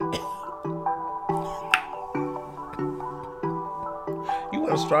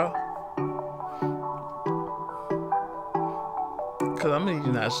a straw? Because I'm going to need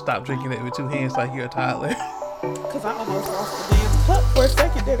you not to stop drinking it with two hands like you're a toddler. Because I almost lost the damn cup for a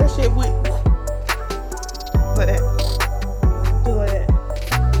second there. That shit went. Like that. Do like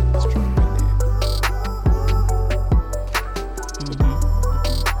that. It's true, right there.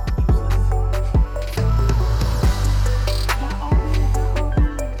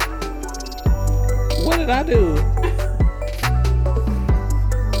 What did I do?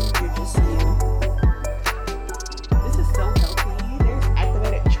 You're just saying. This is so healthy. There's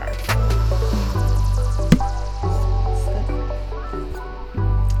activated charcoal.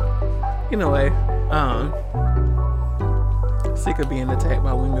 Anyway, sick of being attacked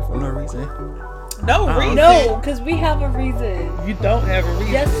by women for no reason. No reason. No, because we have a reason. You don't have a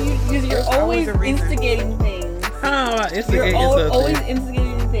reason. Yes, you're There's always always a reason. instigating things. How am I You're instigating always something?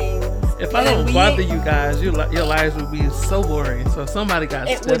 instigating things. If I don't bother you guys, your lives would be so boring. So somebody got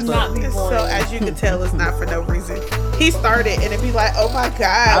to It step would not up. be boring. So as you can tell, it's not for no reason. He started and it'd be like, "Oh my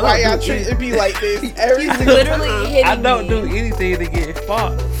god, why y'all treating me like this?" Every He's single literally time. hitting I don't me. do anything to get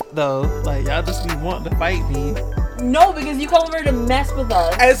fought though. Like y'all just be wanting to fight me. No, because you come over to mess with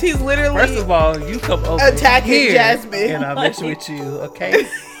us. As he's literally First of all, you come over attacking here Jasmine. and I mess with you. Okay,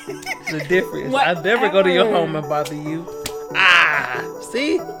 it's the difference. I Whatever. never go to your home and bother you. Ah,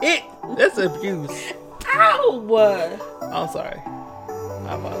 see it? That's abuse. Ow! I'm sorry.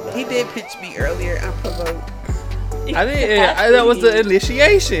 I apologize. he did pinch me earlier unprovoked. I didn't. That was the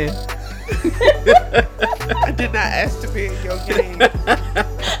initiation. I did not ask to be in your game.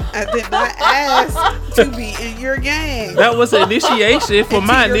 I did not ask to be in your game. That was an initiation for Into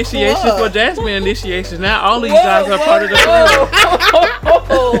my your initiation club. for Jasmine initiation. Now all of you guys are part of the club.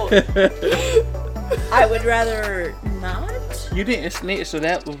 I would rather not. You didn't snitch, so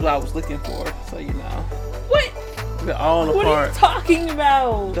that was what I was looking for. So you know, What? we're all What are you apart. talking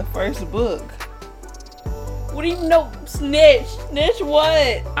about? The first book, What do you know? Snitch. Snitch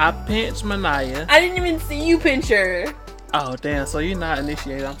what? I pinched Manaya. I didn't even see you pinch her. Oh damn! So you're not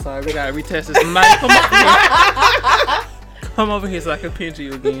initiated. I'm sorry. We gotta retest this. Manaya, come over here. Come over here so I can pinch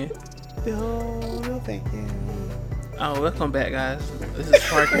you again. No, thank you. Oh, welcome back, guys. This is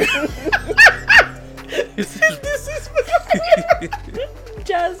Parker. This is.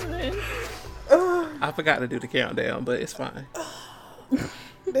 Jasmine. I forgot to do the countdown, but it's fine.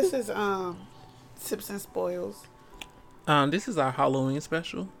 This is Sips and Spoils. This is our Halloween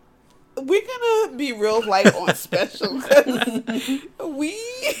special. We're gonna be real light on special because we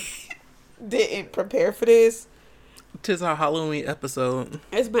didn't prepare for this. Tis our Halloween episode.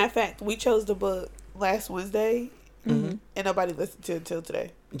 As a matter of fact, we chose the book last Wednesday, and nobody listened to it until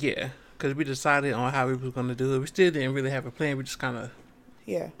today. Yeah, because we decided on how we was going to do it. We still didn't really have a plan. We just kind of...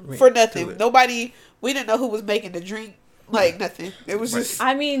 Yeah, Went for to nothing. it. Nobody. We didn't know who was making the drink. Like nothing. It was Right. just.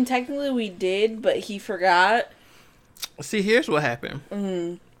 I mean, technically we did, but he forgot. See, here's what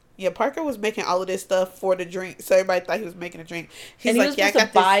happened. Yeah, Parker was making all of this stuff for the drink, so everybody thought he was making a drink. He's And he was "Yeah, I supposed got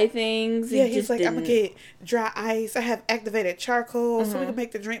to this." buy things. Yeah, He he's just like, "I'm didn't. gonna get dry ice. I have activated charcoal, so we can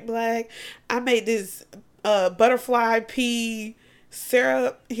make the drink black. I made this butterfly pea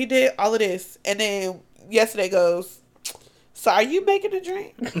syrup." He did all of this, and then yesterday goes, "So are you making a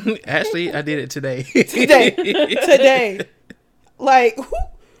drink Actually, I did it today. today?" Like, who?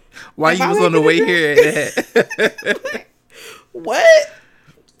 While Am you I was on the making way a here. What?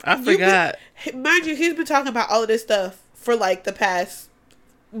 I forgot. Mind you, he's been talking about all of this stuff for like the past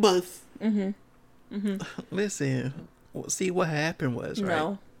month. Listen, see what happened was,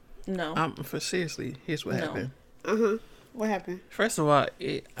 right? No. For seriously, here's what No. happened. What happened? First of all,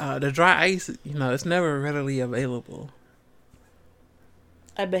 the dry ice, it's never readily available.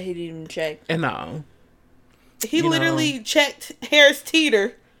 I bet he didn't even check. And no. He You literally checked Harris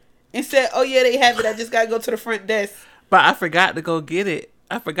Teeter and said, "Oh yeah, they have it. I just gotta go to the front desk." But I forgot to go get it.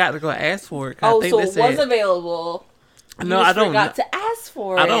 I forgot to go ask for it. Oh, I think so they it said, was available. You No, just I don't. forgot to ask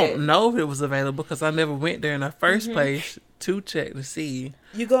for it. I don't know if it was available because I never went there in the first place to check to see.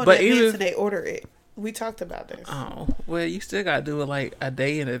 You go in But advance even- and they order it. We talked about this. Oh, well, you still gotta do it like a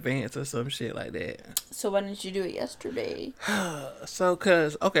day in advance or some shit like that. So why didn't you do it yesterday? So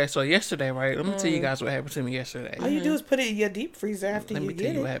yesterday, right? Let me tell you guys what happened to me yesterday. All you do is put it in your deep freezer after Let you me tell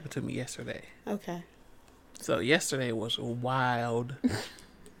get you what it. happened to me yesterday. Okay. So yesterday was wild.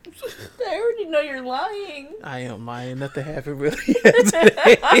 I already know you're lying. I am lying. Nothing happened really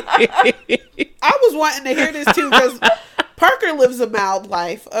yesterday. I was wanting to hear this too because Parker lives a mild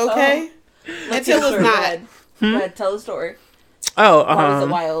life. Okay. Until it's not. Go ahead, tell the story. Oh, Why was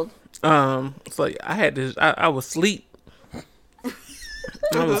it wild? So I had this. I was asleep.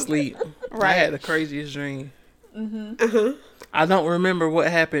 I was asleep. I Right. had the craziest dream. I don't remember what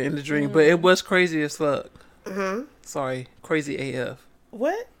happened in the dream, but it was crazy as fuck. Sorry, crazy AF.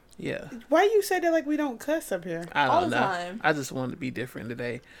 What? Yeah. Why you say that like we don't cuss up here? I All don't the know. time. I just wanted to be different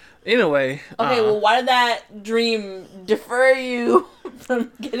today. Anyway. Okay, well, why did that dream defer you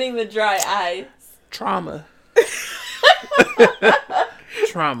from getting the dry eyes? Trauma.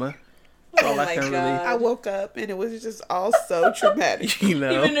 Trauma. That's all I can really. I woke up and it was just all so traumatic. You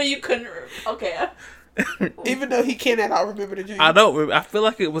know. Even though you couldn't. Okay. Even though he cannot all remember the dream. I don't. I feel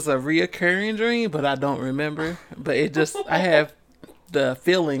like it was a reoccurring dream, but I don't remember. But it just. I have the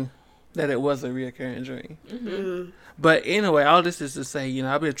feeling that it was a reoccurring dream. Mm-hmm. But anyway, all this is to say, you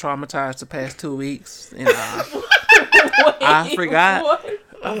know, I've been traumatized the past 2 weeks, and I forgot. What?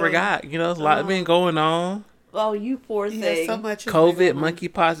 I forgot. You know, there's a lot been going on. Oh, you poor thing. Yeah, so much. COVID,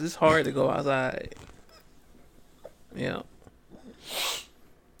 monkeypox. It's hard to go outside. Yeah.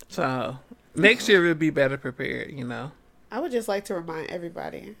 So next year we'll be better prepared. You know. I would just like to remind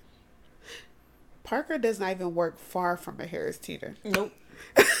everybody, Parker does not even work far from a Harris Teeter. Nope.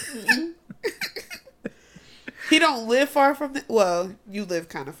 He don't live far from the. Well, you live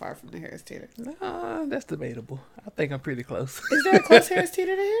kind of far from the Harris Teeter. No, that's debatable. I think I'm pretty close. Is there a close Harris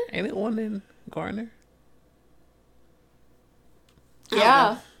Teeter to here? Ain't it one in Garner?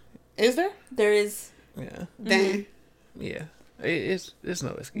 Yeah, Is there? there is. Yeah. Dang. Yeah. It's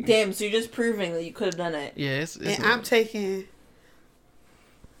no excuse. Damn, so you're just proving that you could have done it. Yeah, it's And no- I'm taking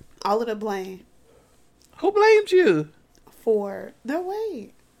all of the blame Who blamed you? for. No,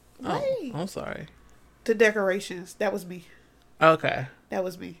 wait. Oh, Wait. I'm sorry. The decorations. That was me. Okay. That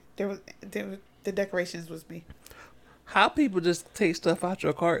was me. The decorations was me. How people just take stuff out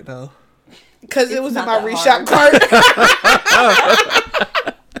your cart though? Because it It's was in not my that reshop cart.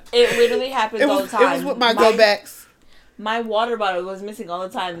 It literally happens all the time. It was with my go backs. My water bottle goes missing all the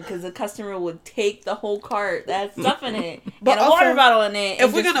time because the customer would take the whole cart that had stuff in it, But and a water also, bottle in it. If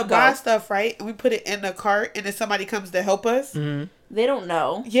and we're just gonna go. buy stuff, right, and we put it in the cart, and then somebody comes to help us, They don't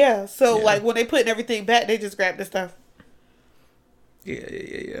know. yeah. So Yeah. like when they putting everything back, they just grab the stuff.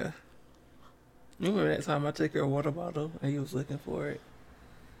 Yeah. Remember that time I took your water bottle and you was looking for it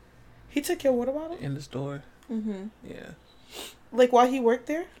He took your water bottle, in the store? Mm-hmm. Yeah. like while he worked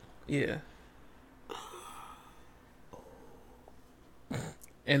there. Yeah.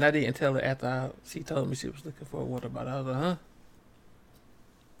 And I didn't tell her after she told me she was looking for a water bottle. I was like, huh?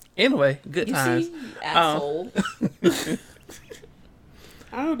 Anyway, good You times. see, you asshole.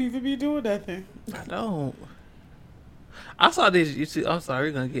 I don't even be doing nothing. I don't. I saw this YouTube. I'm sorry,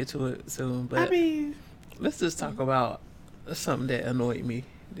 we're gonna get to it soon, but I mean, let's just talk about something that annoyed me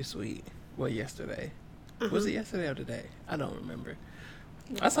this week. Well, yesterday. Was it yesterday or today? I don't remember.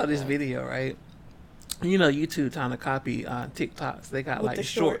 I saw this video, right? You know, YouTube trying to copy TikToks. They got With like the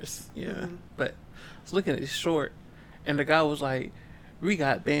shorts. shorts. Yeah. Mhm. But I was looking at this short, and the guy was like, we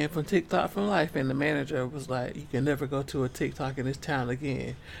got banned from TikTok for life. And the manager was like, you can never go to a TikTok in this town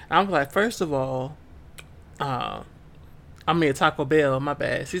again. And I was like, first of all, I mean Taco Bell, my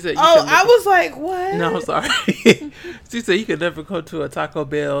bad. She said, oh, I was like, what? no, I'm sorry. She said you could never go to a Taco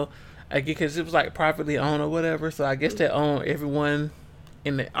Bell again because it was like privately owned or whatever. So I guess they own everyone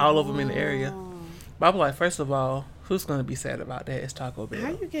all of them in the area. But I was like, first of all, who's gonna be sad about that? It's Taco Bell.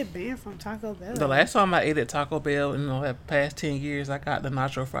 How you get banned from Taco Bell? The last time I ate at Taco Bell in the past 10 years, I got the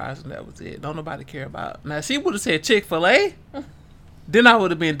nacho fries and that was it. Don't nobody care about. Now, if she would have said Chick-fil-A, then I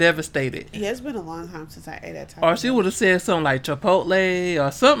would have been devastated. Yeah, it's been a long time since I ate at Taco Or she would have said something like Chipotle or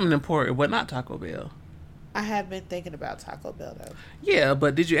something important, but not Taco Bell. I have been thinking about Taco Bell though. Yeah,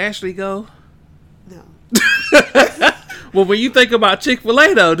 but did you actually go? No. Well, when you think about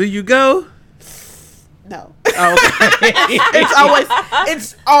Chick-fil-A, though, do you go? No. Oh, okay.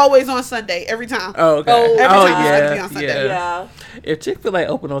 It's always on Sunday every time. Oh, okay. Oh, every Oh, time it's gonna be yeah. on Sunday. Yeah. If Chick-fil-A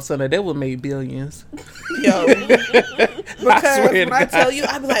opened on Sunday, they would make billions. Yo. Because swear to when I God. tell you,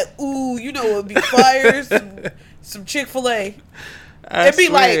 I'd be like, ooh, you know what would be flyers? some Chick-fil-A. It'd be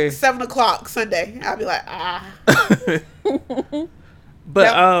like 7 o'clock Sunday. I'd be like, But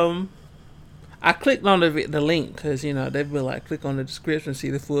Yep. I clicked on the link because they'd be like, click on the description, see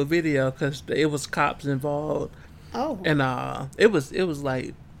the full video because it was cops involved, oh. and it was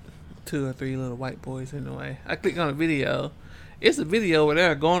like 2 or 3 little white boys anyway. I clicked on the video. It's a video where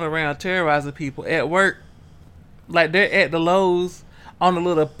they're going around terrorizing people at work, like they're at the Lowe's on the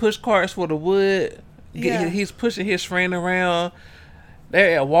little push carts for the wood. Yeah. He's pushing his friend around.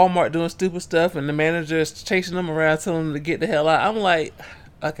 They're at Walmart doing stupid stuff, and the manager is chasing them around, telling them to get the hell out. I'm like,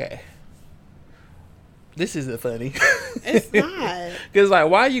 okay, this isn't funny. It's not. Because, like,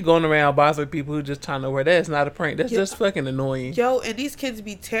 why are you going around bothering people who just trying to wear that? It's not a prank. That's just fucking annoying. Yo, and these kids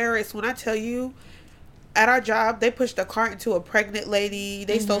be terrorists. When I tell you, at our job, they pushed a cart into a pregnant lady.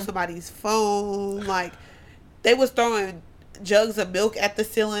 They stole somebody's phone. Like, they was throwing jugs of milk at the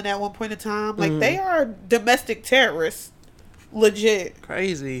ceiling at one point in time. Like, they are domestic terrorists. Legit.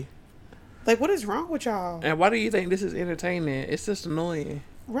 Crazy. Like, what is wrong with y'all? And why do you think this is entertaining? It's just annoying.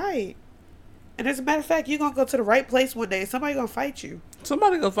 Right. And as a matter of fact, you're going to go to the right place one day. Somebody going to fight you.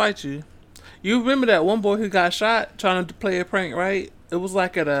 Somebody gonna fight you. You remember that one boy who got shot trying to play a prank, right? It was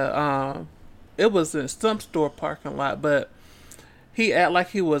like at a, it was in some store parking lot, but he acted like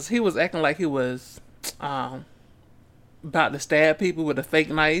he was acting like he was, about to stab people with a fake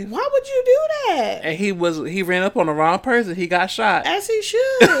knife. Why would you do that? And he ran up on the wrong person. He got shot. As he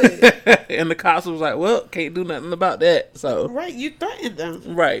should. And the cops was like, well, can't do nothing about that. So Right, you threatened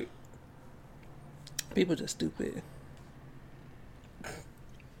them. right. People just stupid.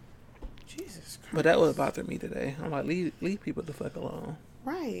 Jesus Christ. But that would bother me today. I'm like, leave people the fuck alone.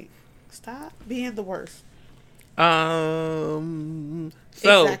 Right. Stop being the worst. So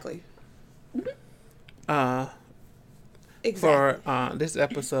Exactly. for this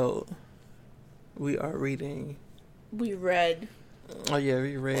episode, we are reading. We read. Oh yeah,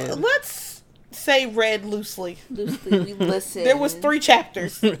 we read. Let's say read loosely. Loosely, we listened. There was 3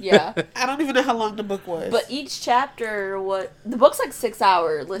 chapters. Yeah. I don't even know how long the book was. But each chapter, the book's like 6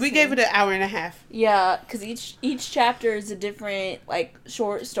 hours. we gave it an hour and a half. Yeah, because each chapter is a different, like,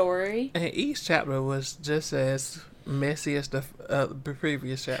 short story. And each chapter was just as messy as the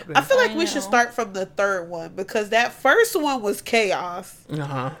previous chapter. I feel like I we should know. start from the third one because that first one was chaos.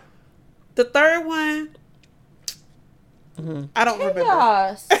 The third one, I don't remember.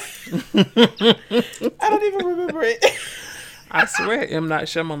 Chaos. I don't even remember it. I swear M. Night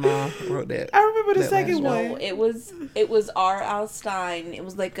Shyamalan wrote that. I remember the that second last No, one. it was R.L. Stein. It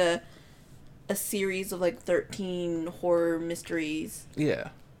was like a series of like 13 horror mysteries. Yeah.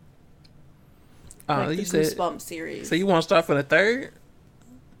 Like the You said. Goosebumps series. So you want to start from the third?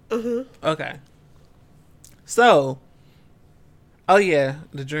 Uh-huh. Okay. So. Oh yeah,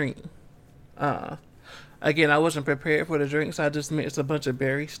 the drink. Again, I wasn't prepared for the drink, so I just mixed a bunch of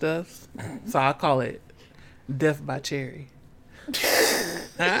berry stuff. So I call it Death by Cherry.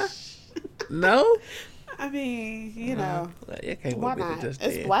 Huh? No? I mean, you know, You can't why wait me not? to just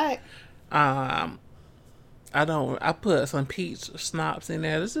It's did. black. I put some peach schnapps in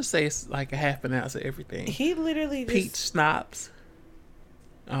there. Let's just say it's like a half an ounce of everything. He literally just... Peach schnapps.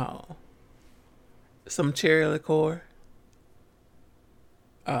 Some cherry liqueur.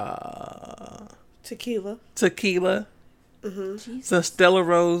 Tequila. Tequila. Jesus. Some Stella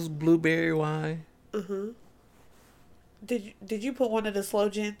Rose blueberry wine. Did you put one of the slow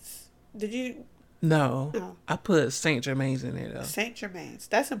gents? Did you? No. No. I put Saint Germain's in there though. Saint Germain's.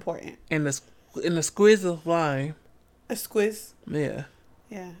 That's important. And the squeeze of lime. A squiz. Yeah.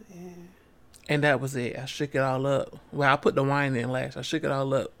 Yeah. And that was it. I shook it all up. Well, I put the wine in last. I shook it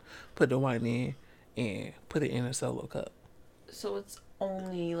all up, put the wine in, and put it in a solo cup. So it's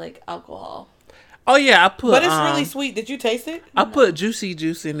only like alcohol. Oh yeah, I put. But it's really sweet. Did you taste it? I put juicy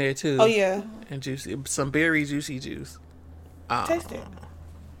juice in there too. Oh yeah. And some berry juicy juice. Taste it.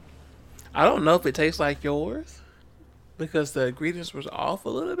 I don't know if it tastes like yours because the ingredients was off a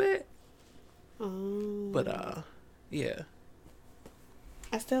little bit. But yeah,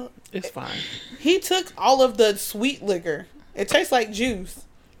 it's fine. He took all of the sweet liquor. It tastes like juice.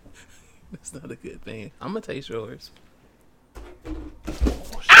 That's not a good thing. I'm gonna taste yours.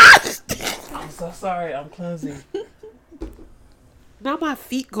 I'm so sorry. I'm clumsy. Now my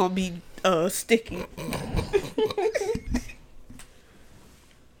feet gonna be sticky.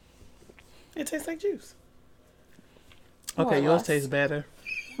 It tastes like juice. Okay, or yours less. tastes better.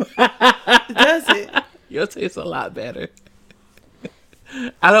 Does it? Yours tastes a lot better.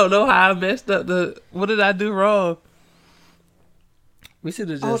 I don't know how I messed up what did I do wrong? We should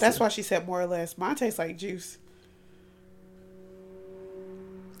have just. Oh, that's why she said more or less. Mine tastes like juice.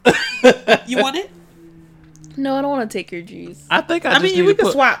 You want it? No, I don't want to take your juice. I think I I just mean, need we to can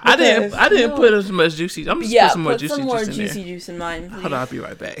put. swap I didn't because- put as much juicy. I'm just Yeah, put some more put juicy some more juice in juicy there. juice in mine, please. Hold on, I'll be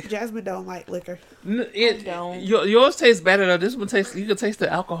right back. Jasmine don't like liquor. don't. Yours tastes better though. This one tastes. You can taste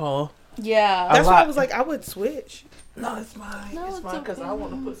the alcohol. Yeah. That's why I lot. was like, I would switch. No, it's mine. No, it's it's mine because I okay.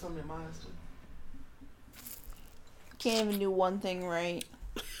 want to put some in mine too. Can't even do one thing right.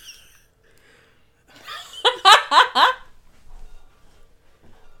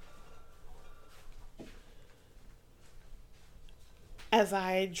 As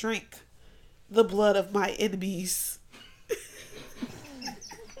I drink the blood of my enemies.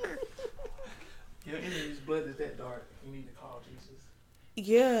 Your enemy's blood is that dark. You need to call Jesus.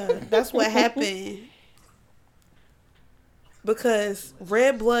 Yeah, that's what happened. Because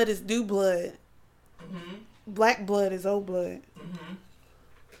red blood is new blood. Black blood is old blood.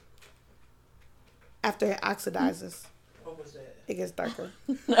 After it oxidizes, What was that? it gets darker.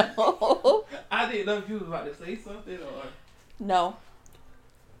 No. I didn't know if you was about to say something or. No.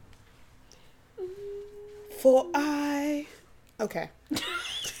 For I. Okay.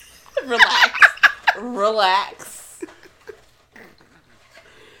 Relax. Relax.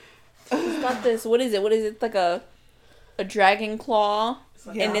 He's got this. What is it? What is it? Like a dragon claw,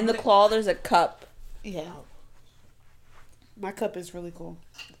 Like and in the claw there's a cup. Yeah. My cup is really cool.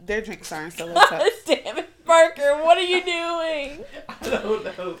 Their drinks aren't so cups. Damn it, Parker! What are you doing? I don't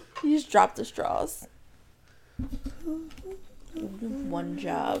know. You just dropped the straws. One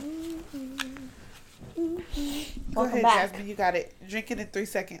job. Go Welcome ahead, back. Jasmine. You got it. Drink it in 3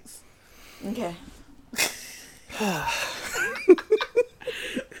 seconds. Okay.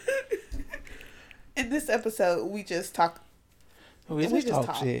 In this episode, we just talk. We We just just talk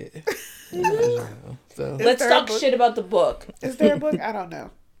talk. shit. So Is Let's there a talk book? shit about the book. Is there a book? I don't know.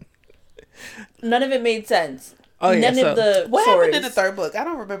 None of it made sense. Oh, yeah, None so- of the What stories. happened in the third book? I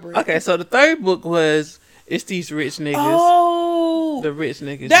don't remember. okay, so the third book was it's these rich niggas. Oh, The rich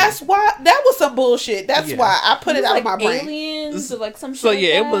niggas. that's why. That was some bullshit. That's Yeah. why I put it out like of my brain. aliens or like some shit So like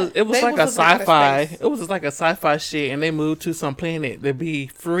yeah, that? it was They like a was looking out of sci-fi. space. It was like a sci-fi shit, and they moved to some planet to be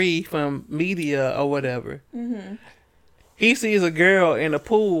free from media or whatever. Mm-hmm. He sees a girl in a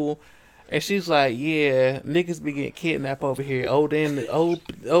pool, and she's like, "Yeah, niggas be getting kidnapped over here, old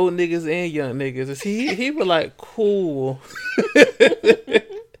niggas and young niggas." And he was like, "Cool."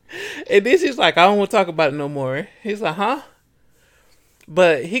 And then she's like, "I don't want to talk about it no more." He's like, "Huh?"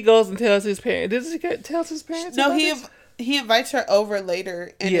 But he goes and tells his parents. Does he tells his parents? No, about he this? he invites her over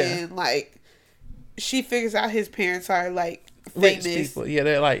later, and Yeah. then like she figures out his parents are like Rich famous people. Yeah,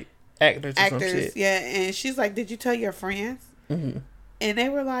 they're like actors or some actors. shit. Yeah, and she's like, "Did you tell your friends?" Mm-hmm. And they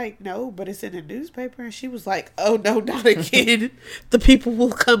were like, "No, but it's in the newspaper." And she was like, "Oh no, not again! The people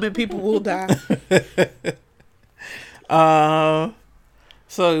will come and people will die."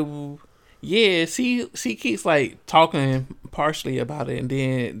 So yeah, she keeps like talking partially about it, and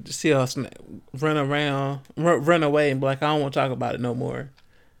then she'll run away and be like, "I don't want to talk about it no more."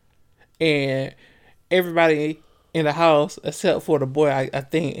 And everybody in the house, except for the boy, I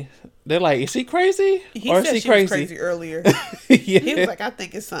think they're like, "Is she crazy? He or said is she was crazy earlier. Yeah, He was like, "I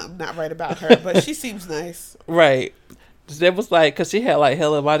think it's something not right about her, but she seems nice." right. That was like, cause she had like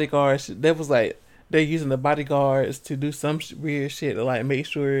hella bodyguards. That was like they're using the bodyguards to do some weird shit to like make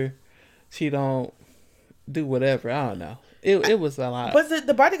sure she don't do whatever. I don't know. It was a lot. But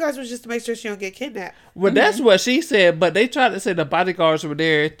the bodyguards was just to make sure she don't get kidnapped. Well, that's what she said. But they tried to say the bodyguards were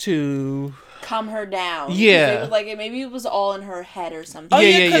there to. Calm her down. 'Cause Yeah. They were like, maybe it was all in her head or something. Oh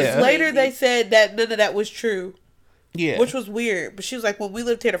Yeah, yeah, because yeah. later they said that none of that was true, Yeah. which was weird. But she was like, "When we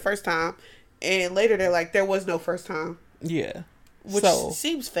lived here the first time," and later they're like, "There was no first time," Yeah. which So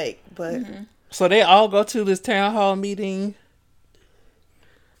seems fake. But so they all go to this town hall meeting.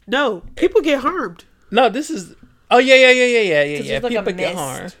 no, people get harmed. No, this is. Oh yeah. 'Cause Yeah. there's like a People get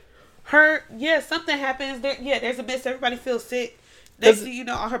mist. harmed. Something happens. There's a mist. Everybody feels sick. Next thing you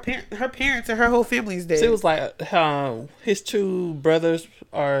know, all her parents and her whole family's dead. So it was like his two brothers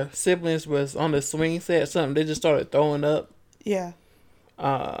or siblings was on the swing set or something. They just started throwing up. Yeah.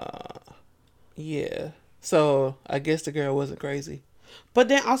 Yeah. So I guess the girl wasn't crazy. But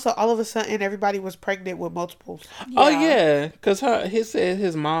then also all of a sudden everybody was pregnant with multiples. Oh yeah, because he said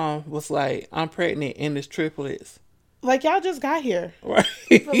his mom was like, "I'm pregnant and it's triplets." Like, y'all just got here. Right.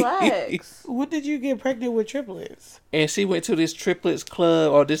 Relax. When did you get pregnant with triplets? And she went to this triplets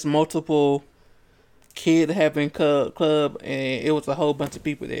club or this multiple kid having club, and it was a whole bunch of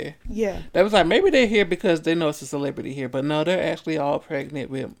people there. Yeah. That was like, maybe they're here because they know it's a celebrity here, but no, they're actually all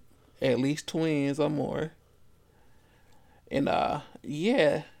pregnant with at least twins or more. And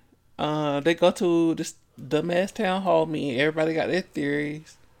yeah, they go to this dumbass town hall meeting. Everybody got their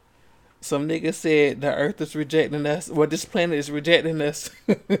theories. Some nigga said the Earth is rejecting us. Well, this planet is rejecting us.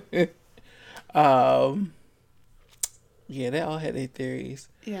 Yeah, they all had their theories.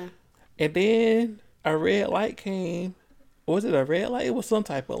 Yeah. And then a red light came. Was it a red light? It was some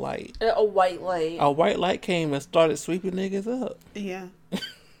type of light. A white light. A white light came and started sweeping niggas up. Yeah.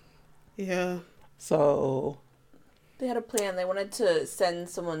 Yeah. So They had a plan. They wanted to send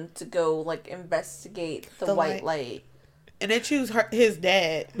someone to go like investigate the The white light. light. And they choose his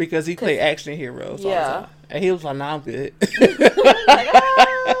dad. because he played action heroes all the Yeah. time. And he was like, "Nah, I'm good." Like,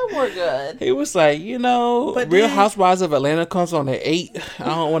 we're good. He was like, But Real then- Housewives of Atlanta comes on at 8. I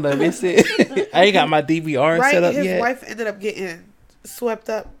don't want to miss it. I ain't got my DVR Right? set up His yet. wife ended up getting swept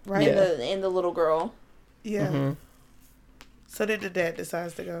up, right? Yeah. And the little girl. Yeah. Mhm. So then the dad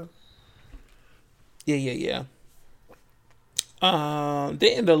decides to go. Yeah, yeah, yeah.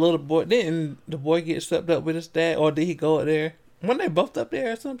 Didn't the boy get swept up with his dad, or did he go up there? Weren't they both up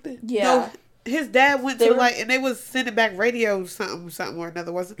there or something? Yeah. No, his dad went They to the were- light, and they was sending back radio something or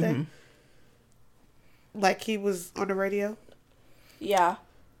another, wasn't they? Mhm. Like he was on the radio. Yeah.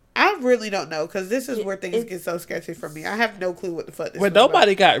 I really don't know, because this is where things It- get so sketchy for me. I have no clue what the fuck this Well, was about.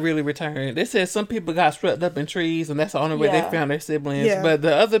 nobody got really returned. They said some people got swept up in trees, and that's the only way Yeah. they found their siblings. Yeah. But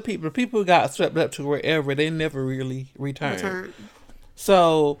the other people, the people who got swept up to wherever, they never really returned. Return.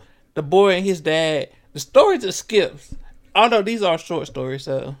 So the boy and his dad, the story just skips. Although these are short stories,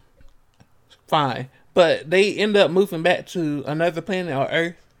 so fine. But they end up moving back to another planet or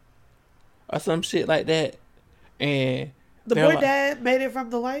Earth or some shit like that. And The they're boy like- dad made it from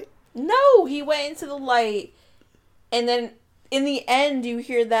the light. No, he went into the light, and then in the end, you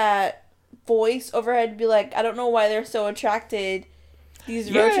hear that voice overhead be like, "I don't know why they're so attracted.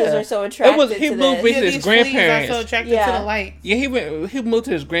 These roaches Yeah. are so attracted he to moved this." with Yeah, his these fleas grandparents. are so attracted to Yeah. the light. Yeah, he moved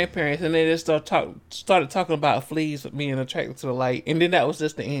to his grandparents, and they just started talking about fleas being attracted to the light, and then that was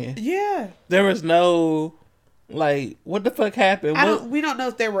just the end. Yeah. There was no like, what the fuck happened? We don't know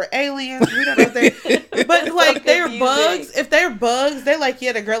if they were aliens. We don't know if they, but like they're confusing. bugs. If they're bugs, they're like,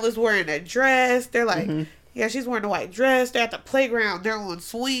 yeah, the girl is wearing a dress. They're like, Mm-hmm. yeah, she's wearing a white dress. They're at the playground. They're on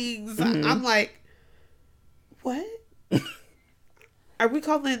swings. Mm-hmm. I'm like, what? Are we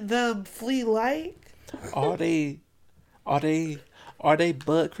calling them flea like? Are they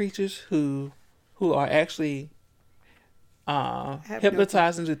bug creatures who are actually have no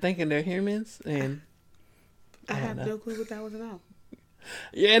hypnotized into thinking they're humans? And I have know. no clue what that was about.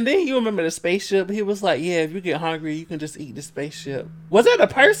 yeah, and then you remember the spaceship. He was like, yeah, if you get hungry, you can just eat the spaceship. Was that a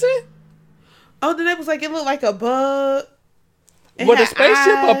person? Oh, then it was like it looked like a bug. It Was the had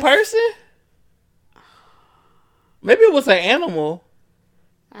spaceship a eyes. person? Maybe it was an animal.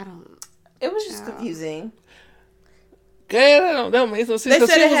 I don't. It was just Yeah. confusing. Yeah, that don't make no sense. They 'Cause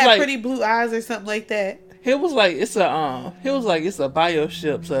said he it was had like, pretty blue eyes or something like that. He was like, it's a bio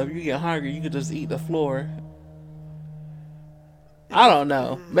ship, so if you get hungry, you could just eat the floor. I don't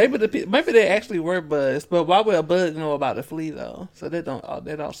know. Maybe they actually were bugs, but why would a bug know about the flea though? So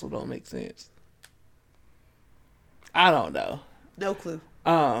that also don't make sense. I don't know. No clue.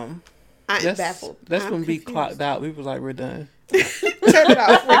 Um, I am that's baffled. that's I'm when we confused. clocked out. We was like, we're done. Turn it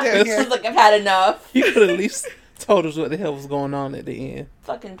off. We're done I here. was like, I've had enough. You could at least told us what the hell was going on at the end.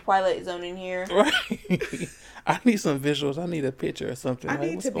 Fucking Twilight Zone in here. Right. I need some visuals. I need a picture or something. I like,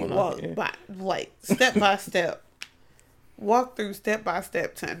 need what's to be going on walked here? by, like, step by step. Walk through step by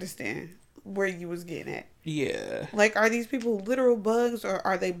step to understand where you was getting at. Yeah. Like, are these people literal bugs or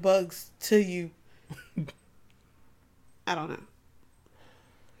are they bugs to you? I don't know.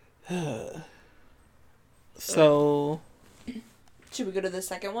 So Should we go to the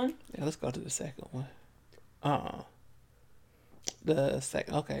second one? yeah, let's go to the second one. The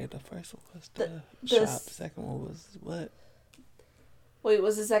first one was the The shop. The second one was what? Wait,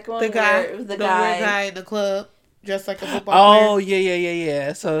 was the second one The guy, where the guy? weird guy in the club, dressed like a football Oh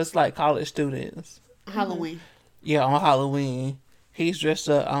yeah. So it's like college students. player. Halloween. Yeah, on Halloween, he's dressed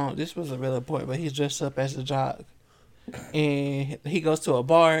up. This was a real important, but he's dressed up as a jock, and he goes to a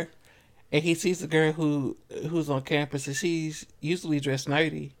bar, and he sees a girl who's on campus, and she's usually dressed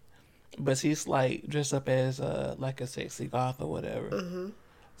nerdy, but she's like dressed up as like a sexy goth or whatever. Mm-hmm.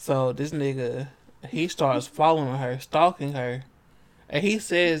 So this nigga, he starts following her, stalking her, and he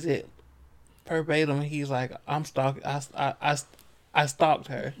says it verbatim. He's like, "I'm stalking. I stalked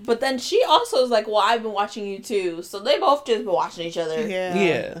her." But then she also is like, well, I've been watching you too. So they both just been watching each other. Yeah.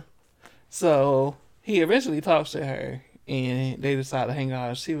 Yeah. So he eventually talks to her, and they decide to hang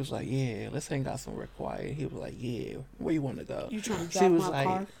out. She was like, "Yeah, let's hang out somewhere quiet." He was like, "Yeah, where you want to go?" You trying to She drive was my like,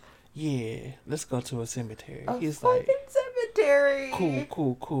 car? "Yeah, let's go to a cemetery." A He's fucking like, cemetery.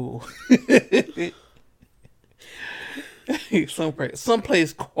 "Cool."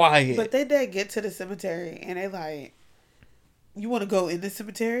 Someplace quiet. But they did get to the cemetery and they like, you want to go in the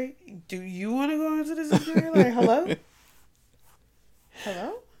cemetery? Do you want to go into the cemetery? Like, hello?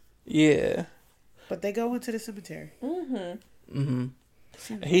 Hello? Yeah. But they go into the cemetery. Mm-hmm.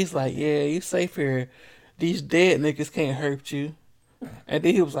 He's like, "Yeah, you safe here. These dead niggas can't hurt you." And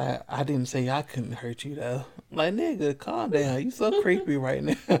then he was like, "I didn't say I couldn't hurt you though." Like, nigga, calm down. You so creepy right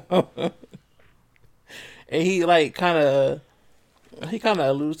now. And he like kind of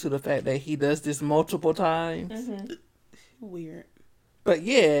alludes to the fact that he does this multiple times. Mm-hmm. Weird. But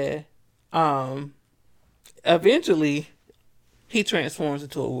yeah, eventually he transforms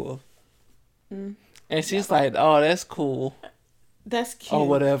into a wolf. Mm. And she's like, "Oh, that's cool." That's cute. or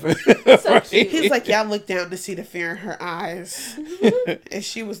whatever. So cute. He's like, yeah, I looked down to see the fear in her eyes. And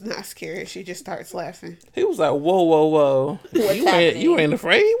she was not scared. She just starts laughing. He was like, whoa. What's You ain't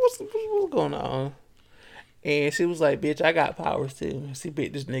afraid? What's going on? And she was like, bitch, I got powers too. She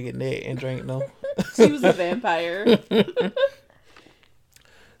bit this nigga neck and drank them. She was a vampire.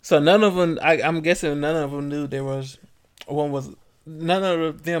 So none of them, I'm guessing none of them knew there was, none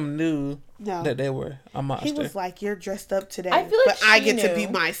of them knew that they were a monster. He was like, you're dressed up today. I feel like but I she get to knew.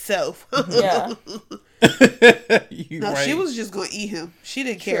 be myself. Yeah. No, she was just going to eat him. She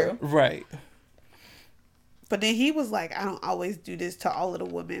didn't care. True. Right. But then he was like, I don't always do this to all of the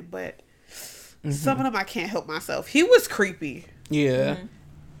women, but some of them I can't help myself. He was creepy. Yeah.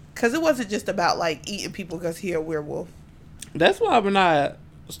 Because it wasn't just about like eating people because he a werewolf. That's why when I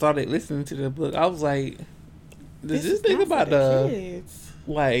started listening to the book, I was like, does this thing not for about the the kids.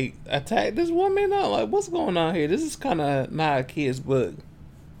 like attack this woman? I'm like, what's going on here? This is kind of not a kid's book.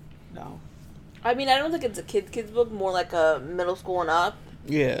 No. I mean, I don't think it's a kid's book, more like a middle school and up.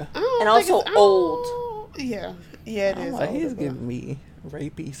 Yeah. And also old. Yeah. Yeah, it I'm is. like, he's older, but- giving me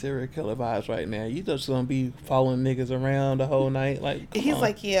rapey serial killer vibes right now. You just gonna be following niggas around the whole night? Like, come He's on.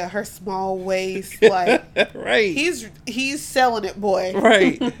 like, yeah, her small waist. Like, right. he's selling it, boy.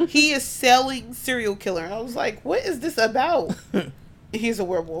 Right. He is selling serial killer. I was like, what is this about? He's a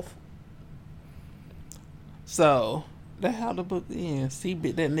werewolf. So that's how the book ends. He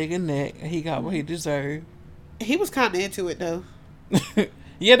bit that nigga neck and he got what he deserved. He was kind of into it though.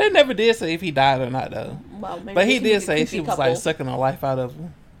 Yeah, they never did say if he died or not though. Well, maybe But he they can did make a say creepy she was couple. like sucking the life out of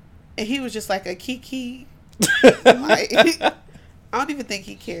him. And he was just like a kiki. Like, I don't even think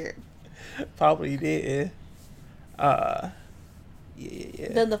he cared. Probably did. Yeah.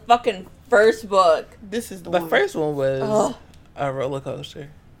 Then the fucking first book. This is the The one. first one was Ugh. a roller coaster.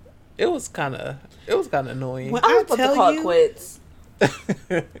 It was kind of annoying. When I I was about to call tell it you, quits.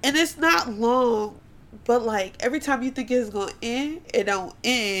 and it's not long, but like every time you think it's gonna end, it don't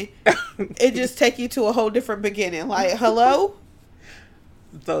end. It just take you to a whole different beginning. Like, hello?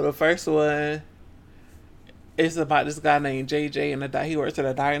 So the first one is about this guy named JJ and he works at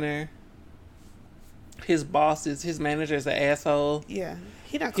a diner. His boss his manager is an asshole. Yeah,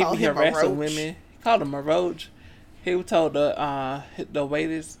 he not He call be him a harassing roach. women. He called him a roach. He told the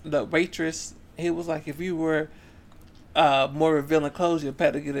waitress, he was like, if you were more revealing clothes, you'll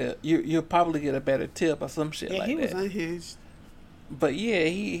probably get a better tip or some shit Yeah, like he that. was unhinged. But yeah,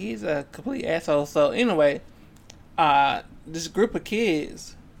 he's a complete asshole. So anyway, this group of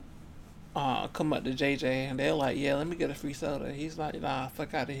kids come up to JJ and they're like, yeah, let me get a free soda. He's like, nah,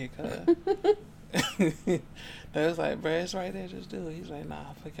 fuck out of here, cuz. They was like, bruh, it's right there, just do it. He's like,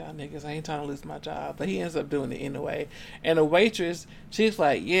 nah, fuck y'all niggas, I ain't trying to lose my job. But he ends up doing it anyway. And the waitress, she's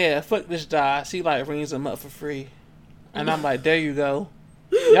like, yeah, fuck this job. She like rings him up for free. And I'm like, there you go.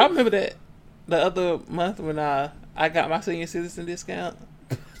 Y'all remember that the other month when I got my senior citizen discount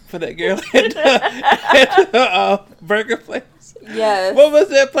for that girl at the burger place? Yes. What was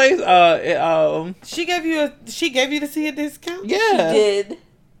that place? She gave you the see discount? Yeah. She did.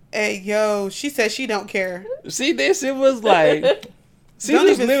 Hey, yo, she said she don't care. See this? It was like she Don't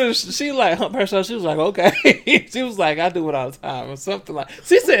was even- literally she like humped herself. She was like, okay. She was like, I do it all the time or something like.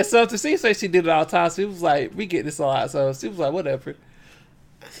 She said something. She said she did it all the time. She was like, we get this a lot. So she was like, whatever.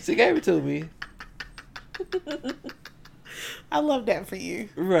 She gave it to me. I love that for you.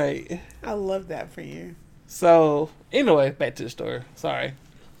 Right. I love that for you. So anyway, back to the story. Sorry.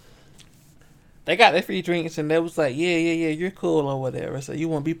 They got their free drinks and they was like, yeah, you're cool or whatever. So you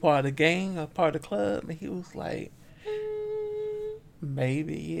want to be part of the gang or part of the club? And he was like,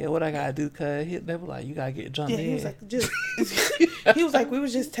 maybe, yeah. What I gotta do? Cause they were like, you gotta get jumped Yeah, in. he was like, just. He was like, we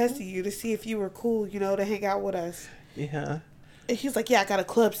was just testing you to see if you were cool, to hang out with us. Yeah. And he's like, yeah, I got a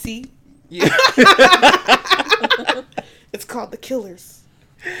club seat. Yeah. It's called the Killers.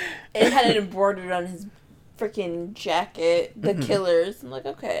 It had it embroidered on his freaking jacket. The Mm-hmm. Killers. I'm like,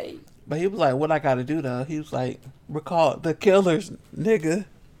 okay. But he was like, what I gotta do though? He was like, we're called the Killers, nigga.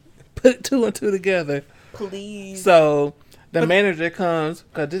 Put two and two together. Please. So the manager comes,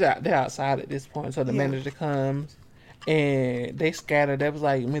 because they're outside at this point. So the Yeah. manager comes and they scatter. They was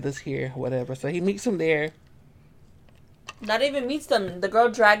like, meet us here, whatever. So he meets them there. Not even meets them. The girl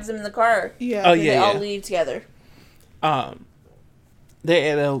drags him in the car. Yeah. Oh, They yeah. all leave together.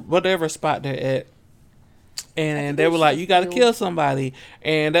 They're at whatever spot they're at. And they were like, you gotta kill somebody.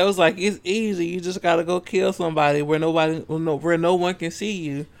 And they was like, it's easy. You just gotta go kill somebody where no one can see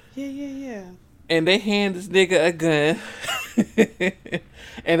you. Yeah. And they hand this nigga a gun.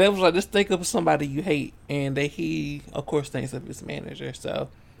 And they was like, just think of somebody you hate. And he, of course, thinks of his manager. So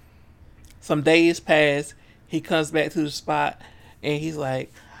some days pass. He comes back to the spot. And he's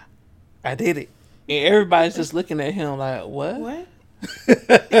like, I did it. And everybody's just looking at him like, what? What?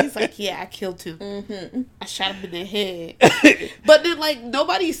 He's like, yeah, I killed him. Mm-hmm. I shot him in the head. But then, like,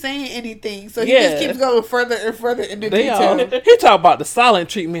 nobody's saying anything. So he just keeps going further and further into detail. He talk about the silent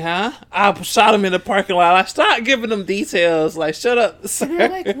treatment, huh? I shot him in the parking lot. I stopped giving them details. Like, shut up, sir. And they're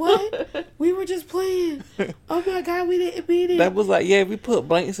like, what? We were just playing. Oh, my God, we didn't mean it. That was like, yeah, we put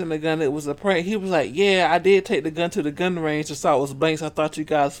blanks in the gun. It was a prank. He was like, yeah, I did take the gun to the gun range and saw it was blanks. I thought you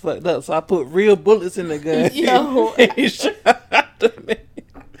guys fucked up. So I put real bullets in the gun. Yo. And he shot me.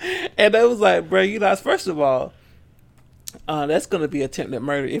 And that was like, bro, you know, first of all, that's going to be attempted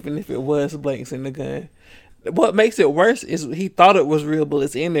murder, even if it was blanks in the gun. What makes it worse is he thought it was real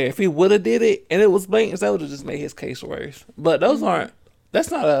bullets in there. If he would have did it and it was blanks, that would have just made his case worse. But those that's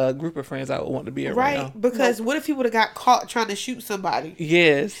not a group of friends I would want to be around. Right, because what if he would have got caught trying to shoot somebody?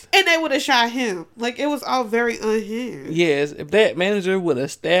 Yes. And they would have shot him. Like, it was all very unhinged. Yes, if that manager would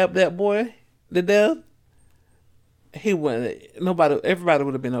have stabbed that boy to death, he wouldn't. Everybody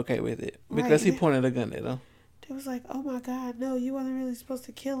would have been okay with it because he pointed a gun at him. They was like, "Oh my God, no, you wasn't really supposed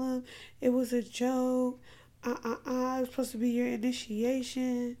to kill him. It was a joke. It was supposed to be your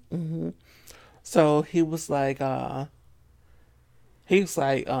initiation." Mm-hmm. So he was like, "Oh,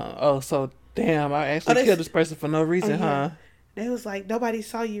 so damn, I actually killed this person for no reason, huh?" They was like, "Nobody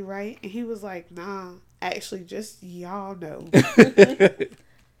saw you, right?" And he was like, "Nah, actually, just y'all know."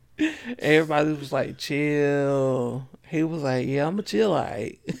 Everybody was like, chill. He was like, yeah, I'm a chill,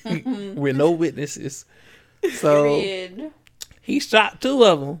 alright. With no witnesses. So he shot 2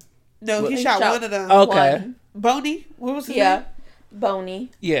 of them. No, he shot one of them. Okay. One. Boney? What was his name? Yeah. Boney.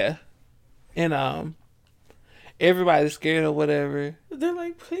 Yeah. And everybody's scared or whatever. They're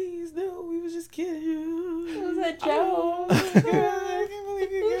like, please, no, we was just kidding. It was a joke. Oh, God, I can't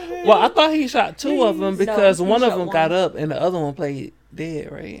believe you did it. Well, I thought he shot 2 of them because one of them got one. up and the other one played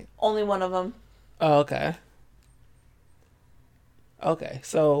dead, right? Only one of them. Oh, okay. Okay,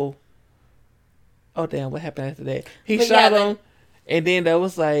 so... Oh, damn, what happened after that? He shot him, and then that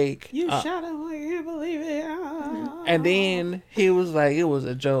was like... You shot him, I can't believe it. And then he was like, it was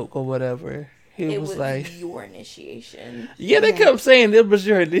a joke or whatever. It was like... your initiation. Yeah, they kept saying it was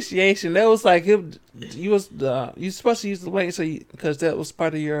your initiation. That was like, you supposed to use the blank because that was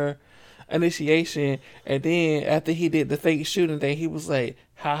part of your initiation. And then after he did the fake shooting thing, he was like,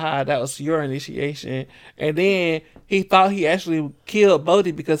 haha, that was your initiation. And then he thought he actually killed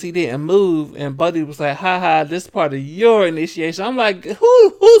Bodie because he didn't move. And Bodie was like, haha, this part of your initiation. I'm like,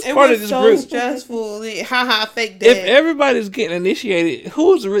 who's part of this group? It was so stressful. Haha, fake dead. If everybody's getting initiated,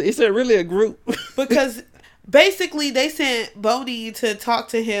 is it really a group? Because basically they sent Bodie to talk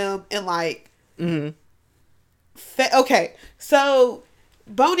to him and like, okay, so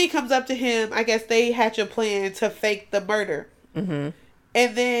Boney comes up to him. I guess they hatch a plan to fake the murder. Mm-hmm.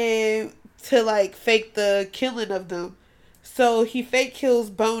 And then to like fake the killing of them. So he fake kills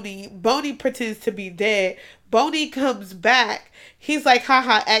Boney. Boney pretends to be dead. Boney comes back. He's like,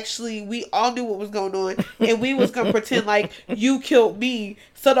 haha, actually, we all knew what was going on. And we was going to pretend like you killed me.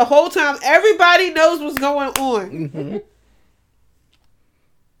 So the whole time, everybody knows what's going on. Mm-hmm.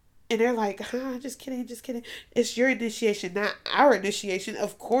 And they're like, just kidding, just kidding. It's your initiation, not our initiation.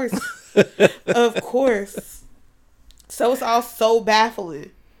 Of course. Of course. So it's all so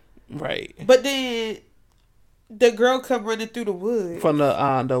baffling. Right. But then the girl come running through the woods. From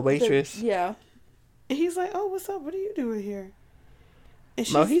the waitress. Yeah. And he's like, oh, what's up? What are you doing here?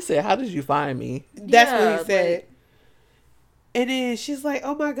 And no, he said, how did you find me? That's what he said. Like, and then she's like,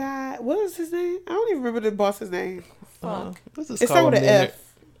 oh my God. What was his name? I don't even remember the boss's name. Fuck. It started with an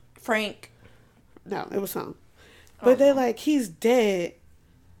F. Frank. No, it was something. But they're like, he's dead.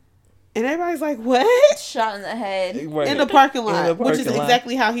 And everybody's like, what? Shot in the head. Right. In the parking lot. Which is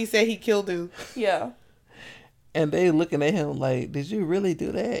exactly how he said he killed him. Yeah. And they looking at him like, did you really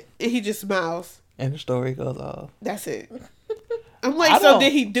do that? And he just smiles. And the story goes off. That's it. I'm like, so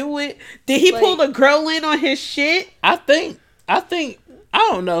did he do it? Did he pull the girl in on his shit? I think, I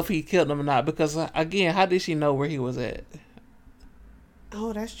don't know if he killed him or not. Because, again, how did she know where he was at?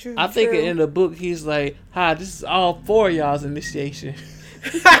 Oh, that's true. I think in the book, he's like, hi, this is all 4 of y'all's initiation.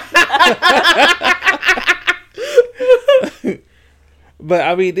 But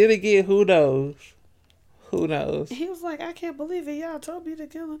I mean, then again, who knows? Who knows? He was like, I can't believe it. Y'all told me to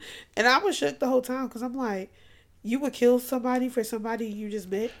kill him. And I was shook the whole time because I'm like, you would kill somebody for somebody you just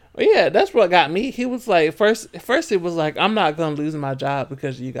met? Yeah, that's what got me. He was like, first it was like, I'm not going to lose my job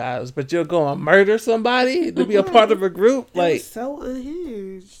because of you guys, but you're going to murder somebody to be a part of a group? Like, it was so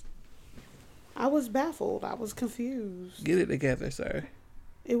unhinged. I was baffled. I was confused. Get it together, sir.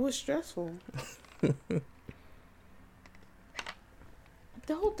 It was stressful.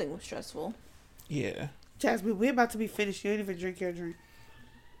 The whole thing was stressful. Yeah. Jasmine, we about to be finished. You ain't even drink your drink.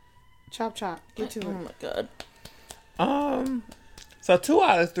 Chop chop. Get to Oh it. my god. So 2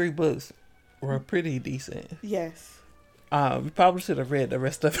 out of 3 books were pretty decent. Yes. We probably should have read the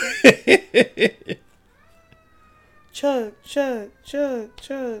rest of it. Chug, chug, chug,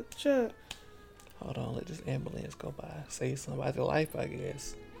 chug, chug. Hold on, let this ambulance go by. Save somebody's life, I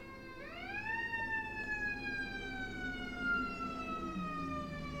guess.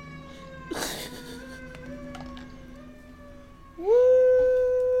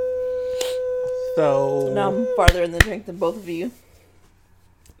 So Now I'm farther in the drink than both of you.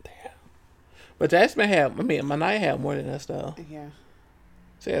 damn. But Jasmine had, Manaya had more than us though. Yeah.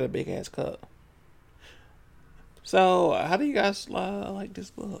 She had a big ass cup. So how do you guys like this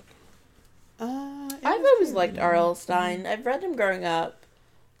book? I've always liked R.L. Stein. I've read him growing up.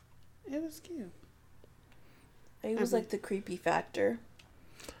 It was cute. He was like the creepy factor.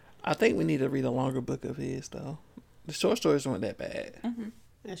 I think we need to read a longer book of his though. The short stories weren't that bad. Mm-hmm.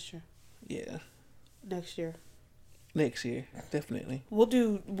 That's true. Yeah. Next year. Next year, definitely. We'll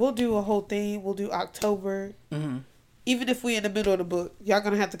do a whole thing. We'll do October. Mm-hmm. Even if we in the middle of the book, y'all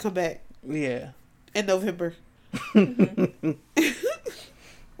gonna have to come back Yeah. in November.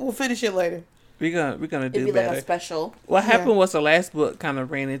 We'll finish it later. We're gonna do It'd be better. like a special. What happened was the last book kind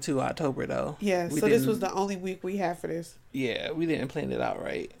of ran into October though. Yeah, We so this didn't- was the only week we had for this. Yeah, we didn't plan it out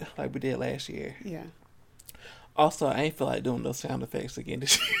right like we did last year. Yeah. Also, I ain't feel like doing those sound effects again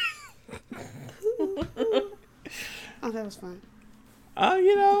this year. Oh, that was fun.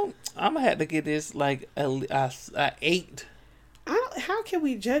 You know, I'm gonna have to get this like a 8. How can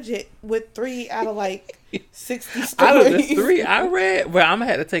we judge it with 3 out of like 60 stories? Out of the 3 I read, well, I'm gonna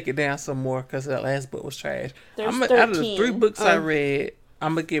have to take it down some more because that last book was trash. There's Out of the 13. 3 books I read,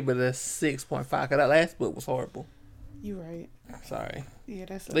 I'm gonna give it a 6.5 because that last book was horrible. You right. Sorry, Yeah,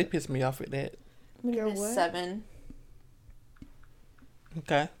 that's they pissed me off with that. I'm gonna give Girl, it what? 7.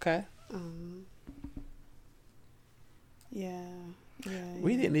 Okay. Yeah.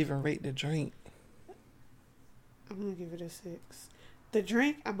 We didn't even rate the drink. I'm gonna give it a 6. The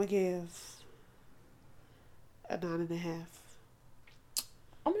drink, I'm gonna give a 9.5.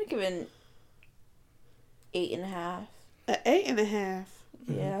 I'm gonna give it an 8.5. An 8.5.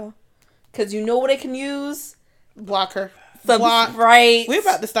 Yeah. Because you know what I can use? Block her. Some Block. Sprite. We're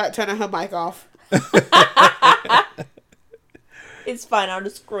about to start turning her mic off. It's fine. I'll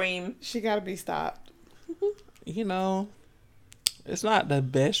just scream. She gotta be stopped. You know, it's not the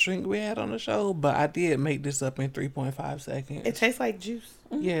best drink we had on the show, but I did make this up in 3.5 seconds. It tastes like juice.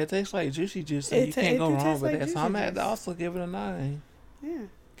 Yeah, it tastes like juicy juice, so It you ta- can't it go do wrong taste with like that. So juicy I'm gonna have to juice. also give it a 9. Yeah.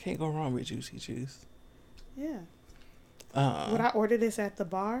 Can't go wrong with juicy juice. Yeah. Would I order this at the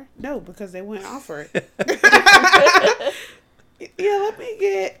bar? No, because they wouldn't offer it. Yeah, let me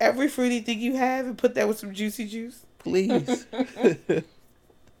get every fruity thing you have and put that with some juicy juice. Please.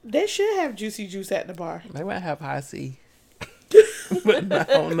 They should have juicy juice at the bar. They might have high C. But I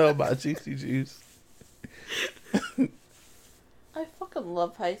don't know about juicy juice. I fucking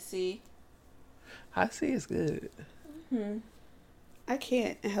love High C. High C is good. I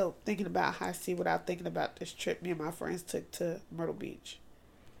can't help thinking about High C without thinking about this trip me and my friends took to Myrtle Beach.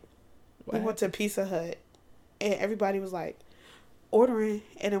 We went to Pizza Hut, and everybody was like ordering,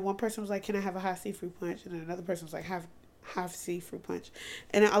 and then one person was like, "Can I have a high C fruit punch?" And then another person was like, "Have high C fruit punch."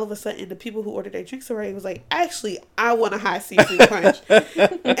 And then all of a sudden, the people who ordered their drinks already was like, "Actually, I want a high C fruit punch."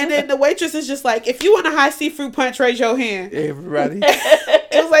 And then the waitress is just like, "If you want a high C fruit punch, raise your hand." Everybody.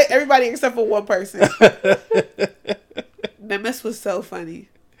 It was like everybody except for one person. The mess was so funny.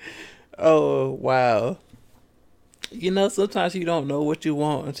 Oh, wow. You know, sometimes you don't know what you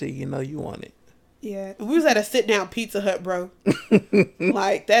want until you know you want it. Yeah, we was at a sit down Pizza Hut, bro.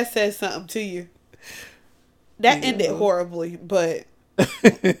 Like that says something to you. That ended horribly, but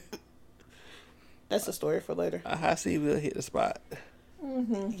that's a story for later. A high C will hit the spot.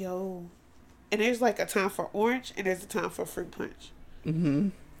 Yo, and there's like a time for orange, and there's a time for fruit punch.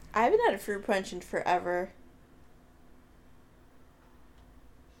 I haven't had a fruit punch in forever.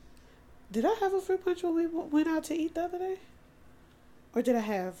 Did I have a fruit punch when we went out to eat the other day, or did I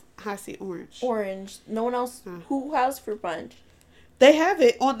have high C orange? Orange. No one else. Who has fruit punch? They have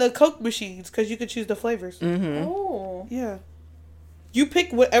it on the Coke machines because you could choose the flavors. Oh. Yeah, you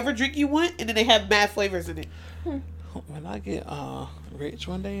pick whatever drink you want, and then they have mad flavors in it. When I get rich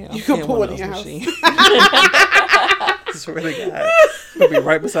one day, I'm You can getting put one one of in those your machines. Swear to God. It'll be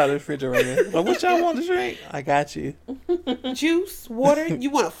right beside the refrigerator. Like, what y'all want to drink? I got you. Juice, water. You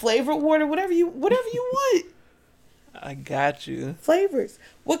want a flavored water, whatever you want. I got you. Flavors.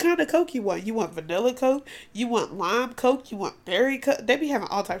 What kind of Coke you want? You want vanilla Coke? You want lime Coke? You want berry Coke? They be having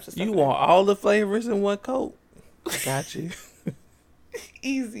all types of stuff. You want all the flavors in one Coke? I got you.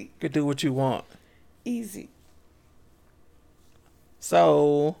 Easy. You can do what you want. Easy.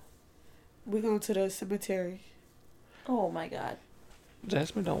 So, We're going to the cemetery. Oh my god.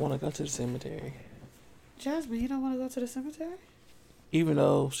 Jasmine don't want to go to the cemetery. Jasmine, you don't want to go to the cemetery? Even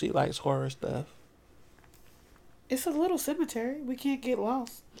though she likes horror stuff. It's a little cemetery. We can't get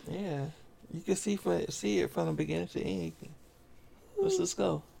lost. Yeah. You can see it from the beginning to end. Let's just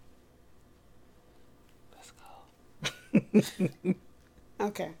go. Let's go.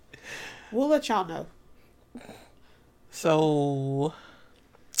 Okay. We'll let y'all know. So,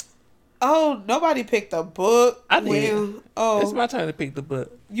 Oh, nobody picked a book. I did. Oh, it's my turn to pick the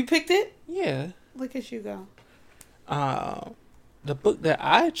book. you picked it? Yeah. Look at you go. The book that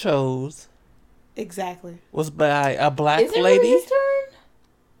I chose Exactly. was by a black Is it lady. really his turn?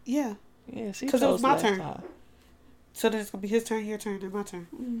 Yeah. Yeah, she 'Cause it was chose my last turn. time. So then it's gonna be his turn, your turn, and my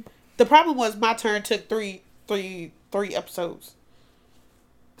turn. The problem was my turn took three episodes.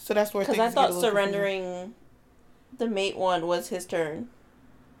 So that's where Because things I get thought a little confusing. surrendering the mate one was his turn.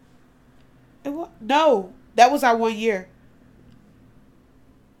 No, that was our 1 year.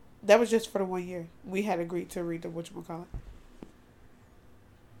 That was just for the 1 year. We had agreed to read the whatchamacallit.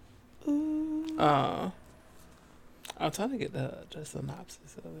 I'm trying to get the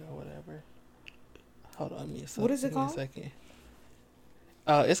synopsis of it or whatever. Hold on, me a second. What is it Give me called? a second.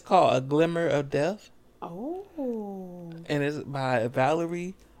 It's called A Glimmer of Death, Oh. and it's by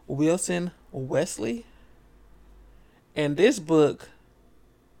Valerie Wilson Wesley. And this book,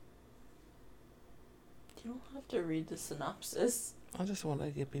 You don't have to read the synopsis. I just want to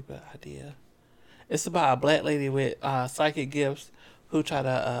give people an idea. It's about a black lady with psychic gifts who try to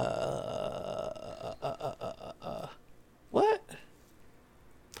what?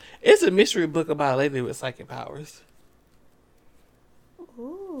 It's a mystery book about a lady with psychic powers.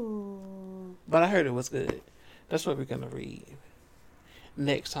 Ooh. But I heard it was good. That's what we're gonna read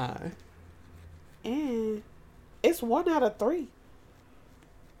next time. And it's 1 out of 3.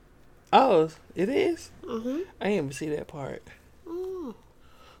 Oh, it is? Uh-huh. I didn't even see that part. Oh.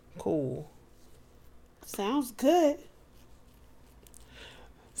 Cool. Sounds good.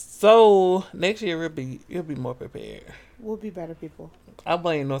 So next year you'll be more prepared. We'll be better people. I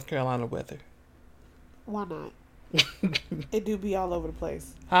blame North Carolina weather. Why not? It do be all over the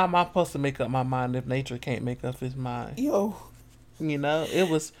place. How am I supposed to make up my mind if nature can't make up its mind? Yo. You know, it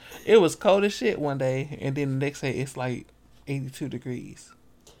was cold as shit one day, and then the next day it's like 82 degrees.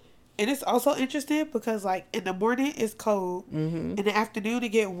 And it's also interesting because, like, in the morning it's cold. Mm-hmm. In the afternoon it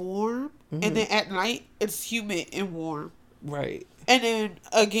get warm. Mm-hmm. And then at night it's humid and warm. Right. And then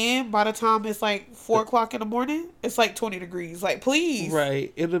again, by the time it's like 4 o'clock in the morning, it's like 20 degrees. Like, please.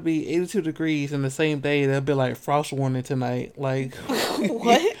 Right. It'll be 82 degrees in the same day. There'll be like frost warning tonight. Like,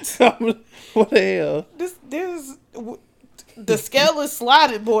 What? what the hell? The scale is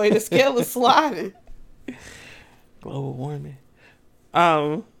sliding, boy. The scale is sliding. Global warming.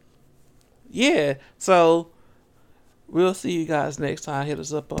 Yeah. So we'll see you guys next time. Hit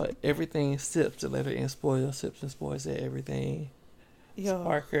us up on everything Sips, the letter N spoil, Sips and spoils at everything. Yo,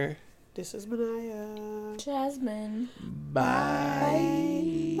 Parker. this is Manaya. Jasmine. Bye.